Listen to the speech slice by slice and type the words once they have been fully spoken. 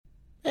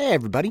Hey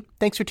everybody,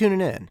 thanks for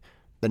tuning in.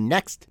 The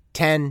next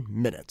 10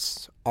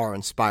 minutes are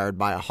inspired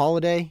by a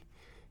holiday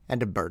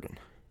and a burden.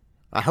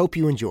 I hope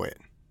you enjoy it.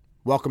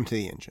 Welcome to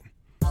the Engine.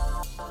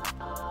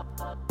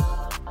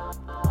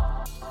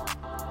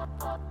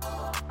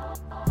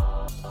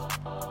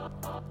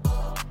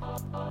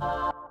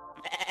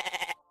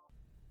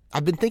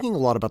 I've been thinking a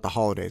lot about the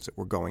holidays that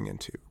we're going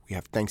into. We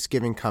have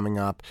Thanksgiving coming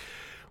up.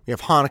 We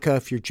have Hanukkah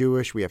if you're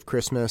Jewish. We have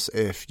Christmas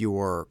if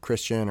you're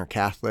Christian or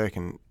Catholic.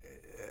 And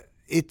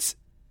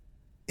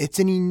it's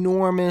an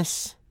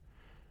enormous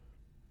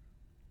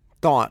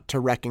thought to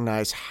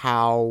recognize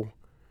how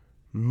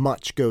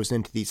much goes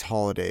into these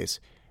holidays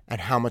and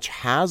how much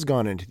has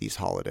gone into these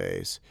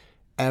holidays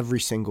every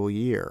single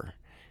year.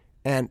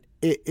 And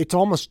it's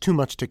almost too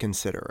much to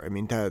consider. I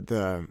mean,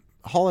 the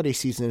holiday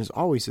season is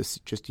always this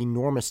just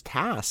enormous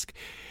task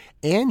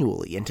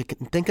annually. And to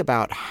think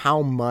about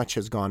how much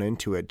has gone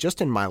into it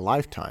just in my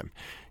lifetime.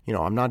 You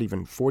know, I'm not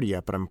even 40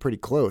 yet, but I'm pretty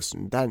close.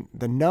 And that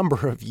the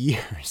number of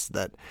years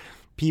that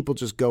people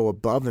just go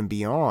above and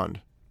beyond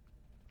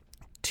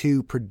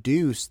to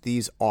produce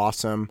these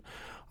awesome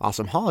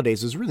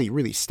holidays is really,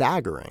 really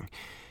staggering.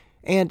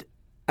 And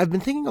I've been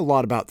thinking a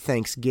lot about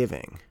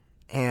Thanksgiving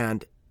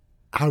and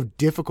how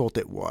difficult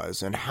it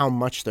was and how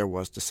much there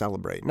was to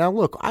celebrate. Now,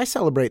 look, I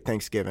celebrate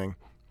Thanksgiving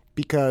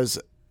because,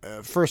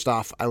 first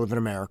off, I live in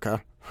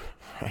America,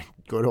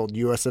 good old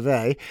US of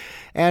A,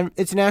 and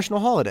it's a national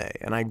holiday,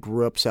 and I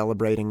grew up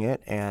celebrating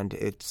it, and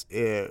it's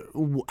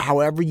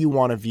however you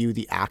want to view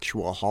the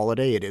actual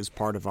holiday, it is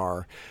part of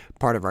our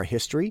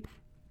history,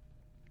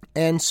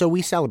 and so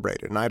we celebrate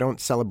it, and I don't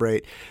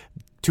celebrate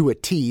to a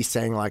T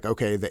saying like,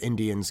 okay, the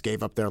Indians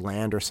gave up their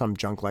land or some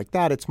junk like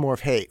that. It's more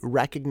of, hey,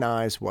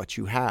 recognize what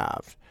you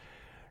have.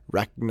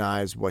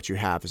 Recognize what you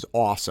have is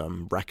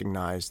awesome.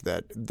 Recognize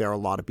that there are a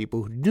lot of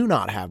people who do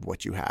not have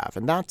what you have.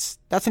 And that's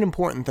an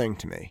important thing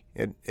to me.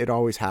 It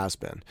always has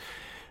been,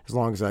 as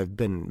long as I've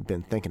been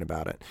thinking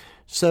about it.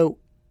 So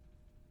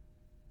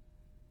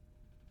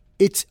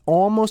it's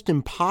almost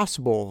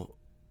impossible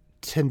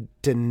to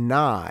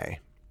deny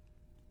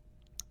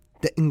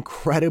the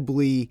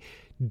incredibly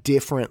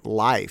different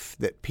life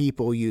that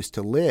people used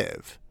to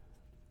live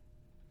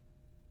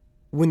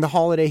when the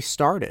holiday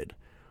started,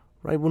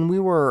 right? When we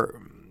were,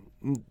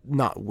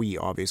 not we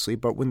obviously,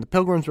 but when the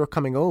pilgrims were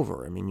coming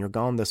over, I mean, you're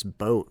on this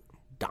boat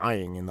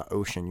dying in the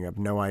ocean. You have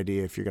no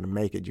idea if you're going to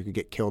make it. You could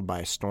get killed by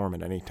a storm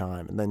at any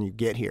time. And then you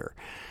get here.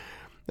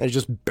 There's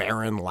just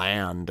barren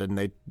land, and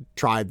they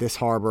tried this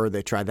harbor,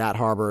 they tried that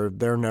harbor.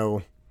 There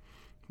are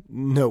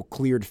no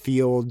cleared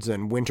fields,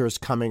 and winter's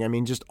coming. I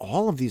mean, just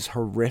all of these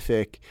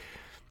horrific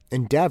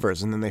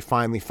endeavors, and then they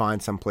finally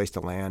find some place to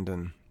land,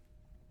 and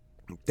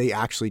they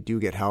actually do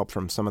get help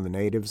from some of the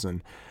natives,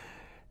 and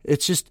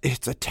it's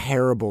a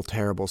terrible,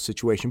 terrible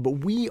situation.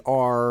 But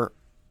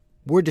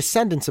we're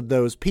descendants of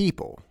those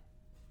people,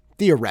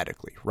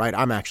 theoretically, right?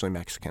 I'm actually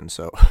Mexican,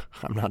 so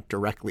I'm not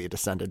directly a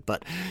descendant,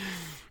 but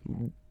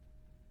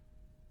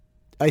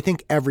I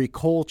think every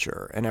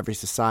culture and every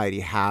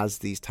society has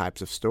these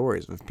types of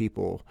stories of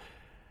people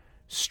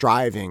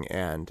striving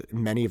and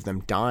many of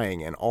them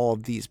dying, and all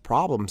of these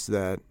problems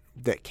that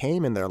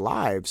came in their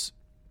lives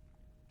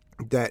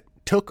that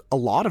took a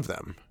lot of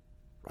them,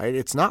 right?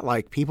 It's not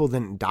like people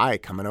didn't die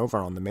coming over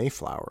on the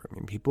Mayflower. I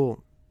mean,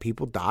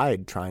 people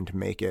died trying to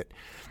make it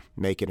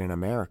in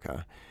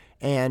America.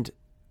 And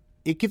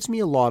it gives me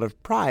a lot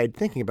of pride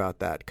thinking about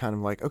that, kind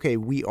of like, okay,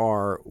 we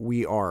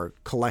are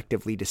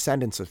collectively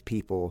descendants of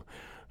people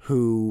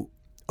who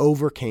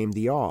overcame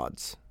the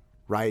odds,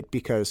 right?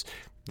 Because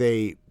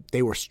they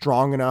were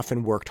strong enough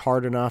and worked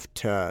hard enough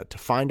to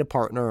find a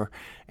partner,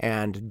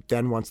 and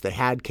then once they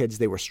had kids,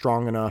 they were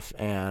strong enough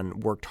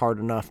and worked hard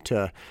enough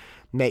to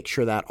make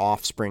sure that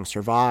offspring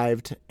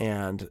survived,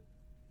 and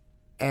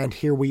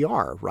here we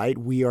are, right?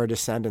 We are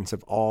descendants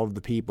of all of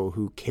the people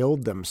who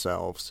killed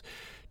themselves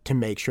to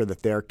make sure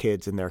that their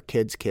kids and their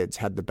kids' kids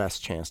had the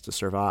best chance to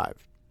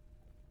survive.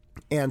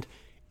 And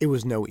it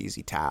was no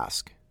easy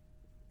task.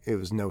 It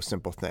was no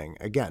simple thing.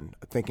 Again,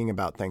 thinking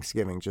about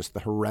Thanksgiving, just the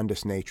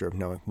horrendous nature of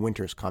knowing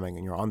winter's coming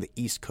and you're on the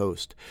East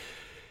Coast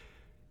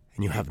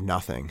and you have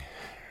nothing.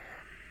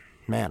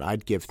 Man,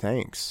 I'd give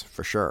thanks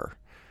for sure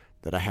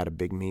that I had a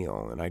big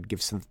meal, and I'd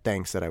give some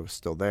thanks that I was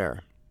still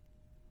there.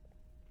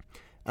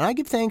 And I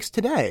give thanks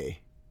today.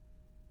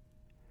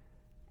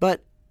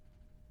 But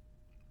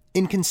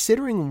in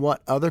considering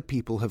what other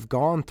people have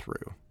gone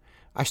through,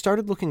 I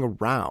started looking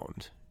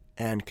around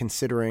and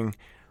considering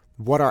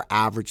what our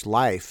average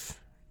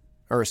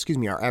our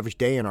average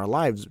day in our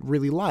lives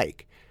really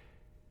like.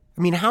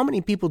 I mean, how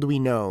many people do we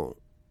know?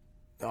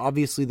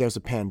 Obviously, there's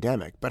a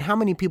pandemic, but how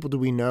many people do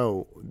we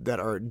know that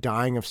are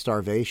dying of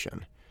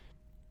starvation?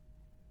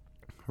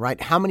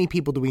 Right? How many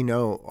people do we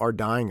know are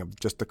dying of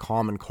just the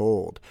common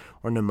cold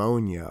or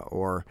pneumonia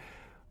or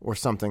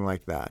something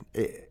like that?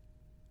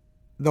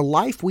 The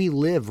life we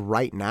live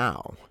right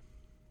now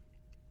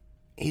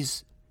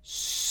is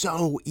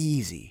so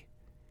easy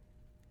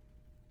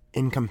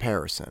in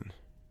comparison.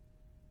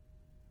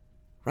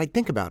 Right?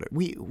 Think about it.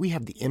 We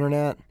have the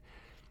internet.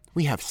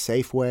 We have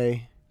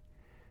Safeway.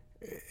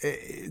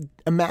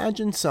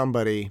 imagine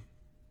somebody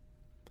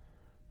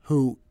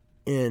who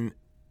in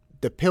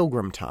the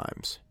Pilgrim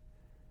times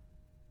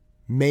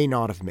may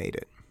not have made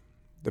it.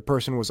 The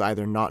person was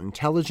either not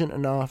intelligent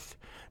enough,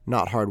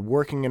 not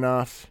hardworking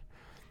enough,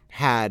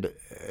 had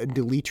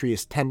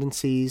deleterious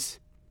tendencies.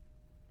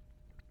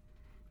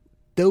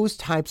 Those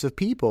types of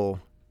people,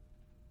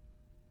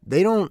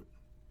 they don't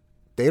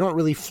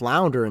really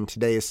flounder in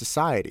today's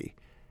society,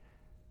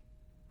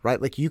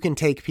 right? Like, you can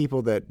take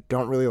people that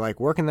don't really like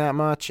working that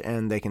much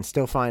and they can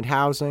still find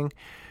housing.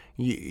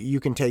 You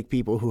can take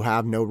people who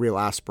have no real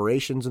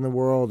aspirations in the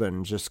world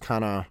and just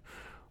kind of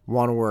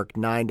want to work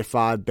 9 to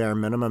 5 bare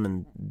minimum,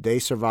 and they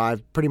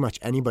survive. Pretty much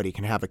anybody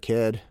can have a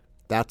kid.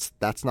 That's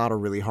not a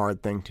really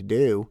hard thing to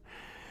do.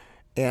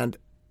 And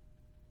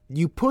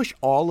you push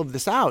all of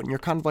this out and you're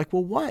kind of like,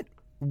 well,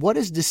 what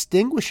is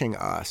distinguishing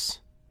us,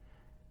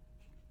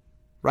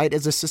 right,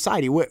 as a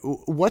society?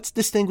 What's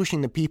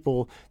distinguishing the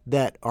people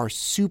that are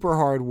super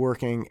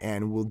hardworking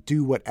and will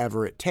do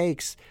whatever it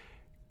takes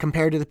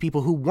compared to the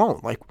people who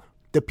won't? Like,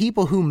 the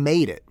people who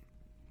made it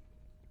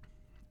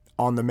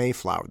on the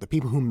Mayflower, the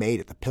people who made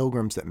it, the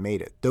Pilgrims that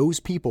made it, those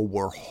people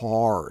were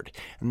hard.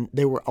 And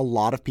there were a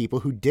lot of people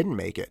who didn't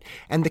make it.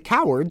 And the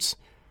cowards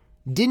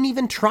didn't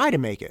even try to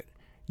make it.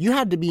 You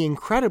had to be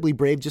incredibly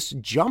brave just to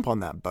jump on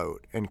that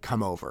boat and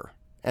come over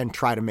and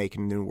try to make it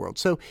in the New World.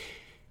 So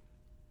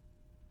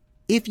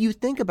if you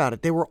think about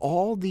it, there were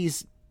all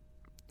these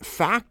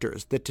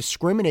factors that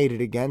discriminated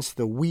against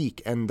the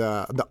weak and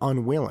the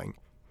unwilling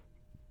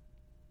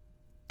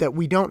that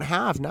we don't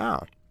have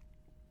now.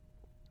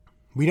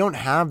 We don't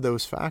have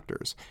those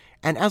factors.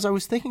 And as I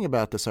was thinking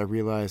about this, I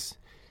realized,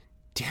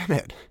 damn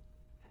it,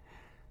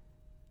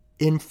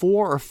 in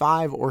 4 or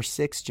 5 or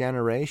 6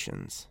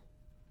 generations,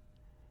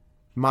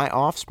 my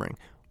offspring,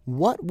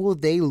 what will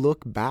they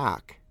look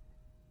back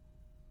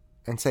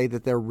and say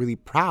that they're really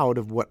proud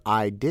of what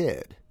I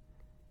did?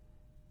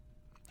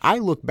 I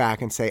look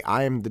back and say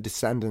I am the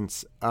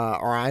descendants,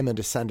 or I'm a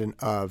descendant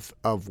of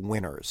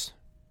winners.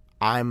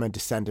 I'm a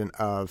descendant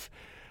of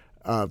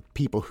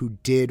people who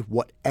did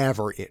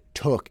whatever it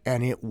took,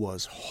 and it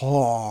was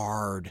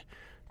hard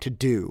to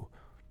do.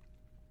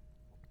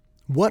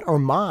 What are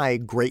my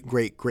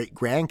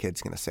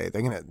great-great-great-grandkids going to say?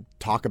 They're going to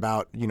talk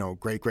about,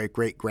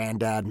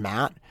 great-great-great-granddad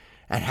Matt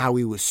and how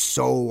he was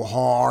so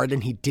hard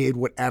and he did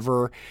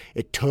whatever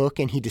it took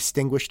and he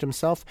distinguished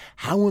himself.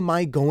 How am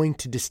I going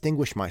to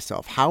distinguish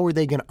myself? How are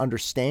they going to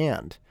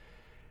understand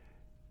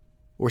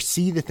or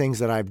see the things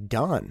that I've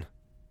done?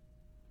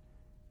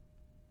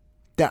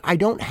 That I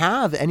don't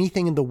have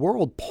anything in the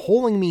world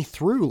pulling me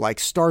through, like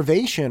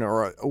starvation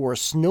or a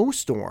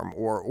snowstorm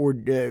or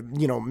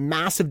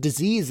massive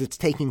disease that's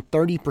taking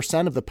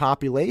 30% of the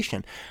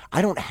population.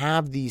 I don't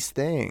have these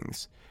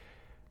things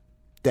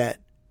that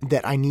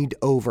I need to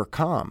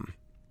overcome.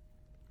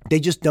 They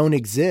just don't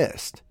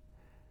exist.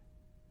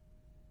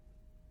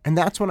 And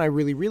that's when I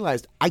really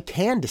realized I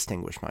can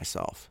distinguish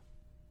myself.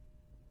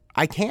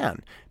 I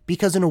can.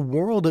 Because in a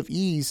world of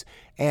ease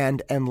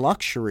and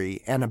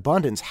luxury and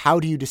abundance, how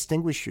do you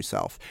distinguish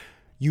yourself?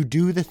 You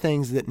do the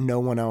things that no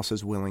one else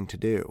is willing to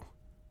do.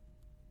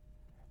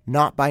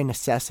 Not by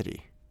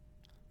necessity,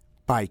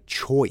 by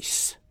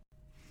choice.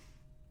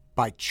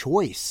 By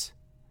choice.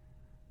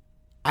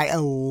 I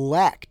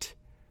elect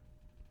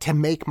to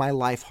make my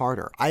life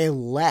harder. I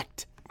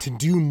elect to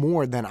do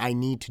more than I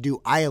need to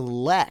do. I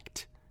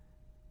elect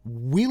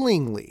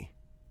willingly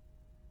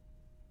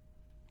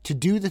to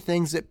do the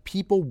things that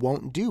people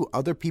won't do,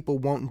 other people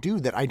won't do,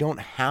 that I don't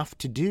have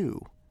to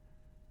do.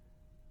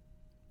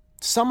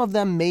 Some of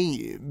them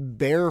may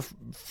bear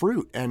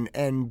fruit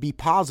and be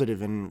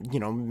positive and,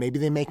 maybe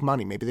they make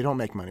money, maybe they don't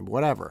make money,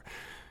 whatever.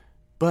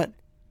 But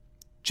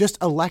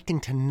just electing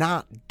to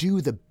not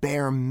do the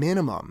bare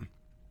minimum,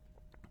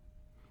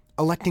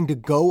 electing to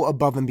go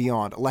above and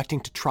beyond,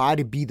 electing to try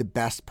to be the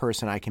best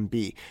person I can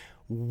be,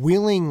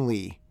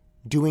 willingly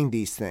doing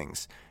these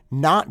things.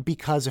 Not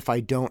because if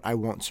I don't, I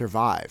won't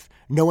survive.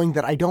 Knowing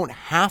that I don't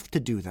have to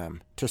do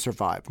them to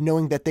survive.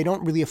 Knowing that they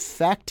don't really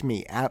affect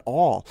me at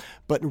all.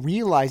 But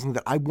realizing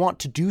that I want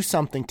to do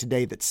something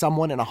today that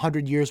someone in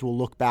 100 years will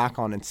look back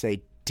on and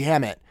say,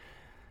 damn it,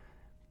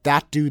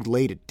 that dude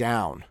laid it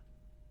down.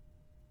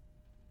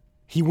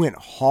 He went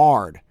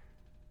hard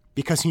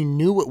because he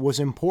knew it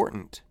was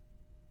important.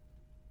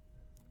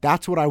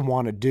 That's what I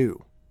want to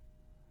do.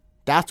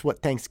 That's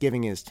what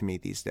Thanksgiving is to me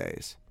these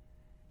days.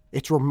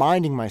 It's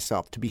reminding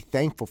myself to be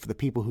thankful for the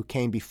people who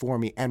came before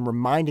me and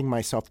reminding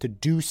myself to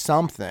do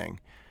something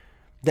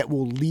that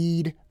will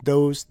lead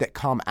those that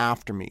come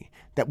after me,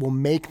 that will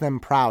make them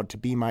proud to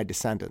be my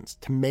descendants,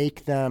 to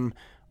make them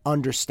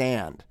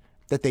understand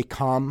that they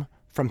come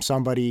from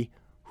somebody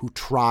who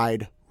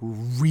tried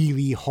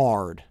really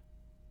hard,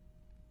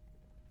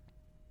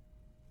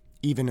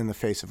 even in the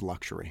face of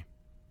luxury.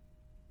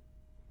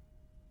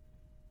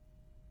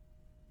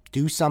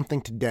 Do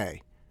something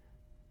today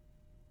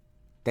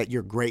that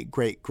your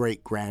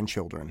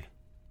great-great-great-grandchildren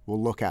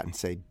will look at and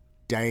say,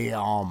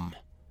 damn,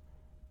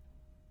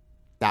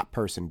 that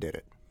person did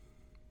it.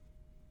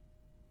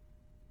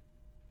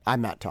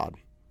 I'm Matt Todd.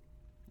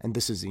 And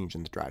this is the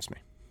engine that drives me.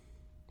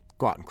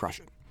 Go out and crush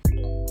it.